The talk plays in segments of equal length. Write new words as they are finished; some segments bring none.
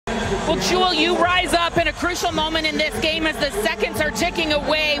Well, Jewell, you rise up in a crucial moment in this game as the seconds are ticking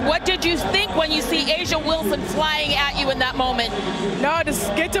away. What did you think when you see Asia Wilson flying at you in that moment? No,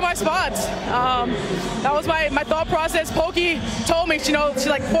 just get to my spots. That was my thought process. Pokey told me, she's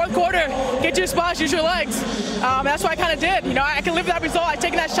like, fourth quarter, get to your spots, use your legs. That's what I kind of did. I can live with that result. I've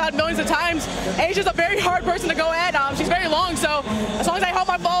taken that shot millions of times. Asia's a very hard person to go at. She's very long, so as long as I help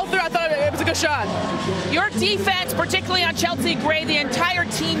my follow through, I thought it was a good shot. Your defense, particularly on Chelsea Gray, the entire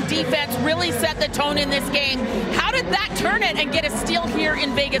team defense really set the tone in this game. How did that turn it and get a steal here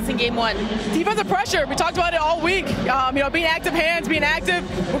in Vegas in game one? Defensive pressure. We talked about it all week. Being active hands, being active.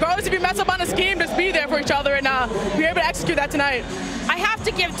 Regardless if you mess up on a scheme, just be there for each other, and be able to execute that tonight. I have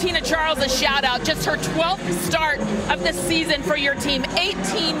to give Tina Charles a shout out. Just her 12th start of the season for your team.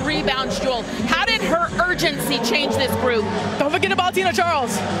 18 rebounds, Jewell. How did her urgency change this group? Don't forget about Tina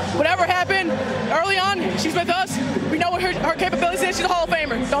Charles. Whatever happened early on, she's with us. We know what her capabilities is. She's a Hall of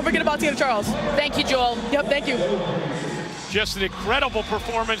Famer. Don't forget about Tina Charles. Thank you, Jewell. Yep, thank you. Just an incredible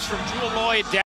performance from Jewell Loyd.